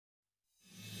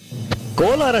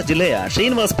ಕೋಲಾರ ಜಿಲ್ಲೆಯ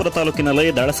ಶ್ರೀನಿವಾಸಪುರ ತಾಲೂಕಿನಲ್ಲಿ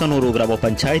ದಳಸನೂರು ಗ್ರಾಮ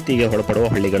ಪಂಚಾಯಿತಿಗೆ ಒಳಪಡುವ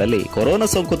ಹಳ್ಳಿಗಳಲ್ಲಿ ಕೊರೋನಾ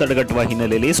ಸೋಂಕು ತಡೆಗಟ್ಟುವ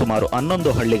ಹಿನ್ನೆಲೆಯಲ್ಲಿ ಸುಮಾರು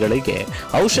 11 ಹಳ್ಳಿಗಳಿಗೆ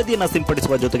ಔಷಧಿಯನ್ನು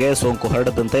ಸಿಂಪಡಿಸುವ ಜೊತೆಗೆ ಸೋಂಕು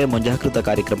ಹರಡದಂತೆ ಮುಂಜಾಗ್ರತಾ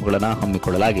ಕಾರ್ಯಕ್ರಮಗಳನ್ನು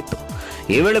ಹಮ್ಮಿಕೊಳ್ಳಲಾಗಿತ್ತು.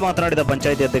 ಈ ವೇಳೆ ಮಾತನಾಡಿದ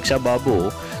ಪಂಚಾಯಿತಿ ಅಧ್ಯಕ್ಷ ಬಾಬು,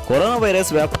 ಕೊರೋನಾ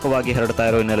ವೈರಸ್ ವ್ಯಾಪಕವಾಗಿ ಹರಡ್ತಾ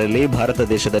ಇರುವ ಹಿನ್ನೆಲೆಯಲ್ಲಿ ಭಾರತ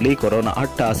ದೇಶದಲ್ಲಿ ಕೊರೋನಾ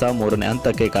ಅಟ್ಟಹಾಸ 3ನೇ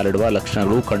ಹಂತಕ್ಕೆ ಕಾಲಿಡುವ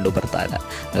ಲಕ್ಷಣಗಳು ಕಂಡು ಬರ್ತಾ ಇದೆ.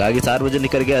 ಹಾಗಾಗಿ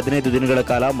ಸಾರ್ವಜನಿಕರಿಗೆ 15 ದಿನಗಳ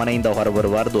ಕಾಲ ಮನೆಯಿಂದ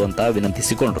ಹೊರಬರಬಾರದು ಅಂತ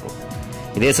ವಿನಂತಿಸಿಕೊಂಡರು.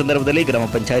 ಇದೇ ಸಂದರ್ಭದಲ್ಲಿ ಗ್ರಾಮ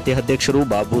ಪಂಚಾಯಿತಿ ಅಧ್ಯಕ್ಷರು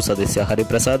ಬಾಬು, ಸದಸ್ಯ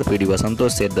ಹರಿಪ್ರಸಾದ್, ಪಿಡಿಒ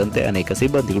ಸಂತೋಷ್ ಸೇರಿದಂತೆ ಅನೇಕ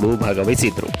ಸಿಬ್ಬಂದಿಗಳು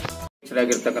ಭಾಗವಹಿಸಿದ್ರು.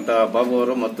 ಬಾಬು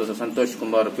ಅವರು ಮತ್ತು ಸಂತೋಷ್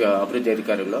ಕುಮಾರ್ ಅಭಿವೃದ್ಧಿ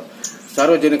ಅಧಿಕಾರಿಗಳು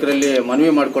ಸಾರ್ವಜನಿಕರಲ್ಲಿ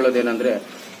ಮನವಿ ಮಾಡಿಕೊಳ್ಳೋದೇನೆಂದ್ರೆ,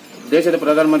 ದೇಶದ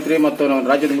ಪ್ರಧಾನಮಂತ್ರಿ ಮತ್ತು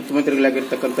ರಾಜ್ಯದ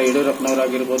ಮುಖ್ಯಮಂತ್ರಿಗಳಾಗಿರ್ತಕ್ಕಂಥ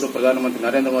ಯಡಿಯೂರಪ್ಪನವರಾಗಿರ್ಬೋದು, ಪ್ರಧಾನಮಂತ್ರಿ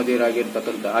ನರೇಂದ್ರ ಮೋದಿ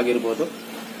ಆಗಿರ್ಬೋದು,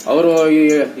 ಅವರು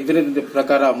ಇದರ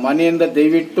ಪ್ರಕಾರ ಮನೆಯಿಂದ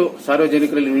ದಯವಿಟ್ಟು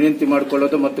ಸಾರ್ವಜನಿಕರಲ್ಲಿ ವಿನಂತಿ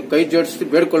ಮಾಡಿಕೊಳ್ಳೋದು ಮತ್ತು ಕೈ ಜೋಡಿಸಿ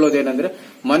ಬೇಡ್ಕೊಳ್ಳೋದೇನೆಂದ್ರೆ,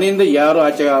 ಮನೆಯಿಂದ ಯಾರು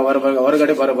ಆಚೆ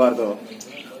ಹೊರಗಡೆ ಬರಬಾರದು.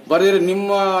 ಬರೆದ್ರೆ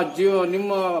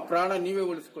ನಿಮ್ಮ ಪ್ರಾಣ ನೀವೇ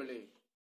ಉಳಿಸಿಕೊಳ್ಳಿ.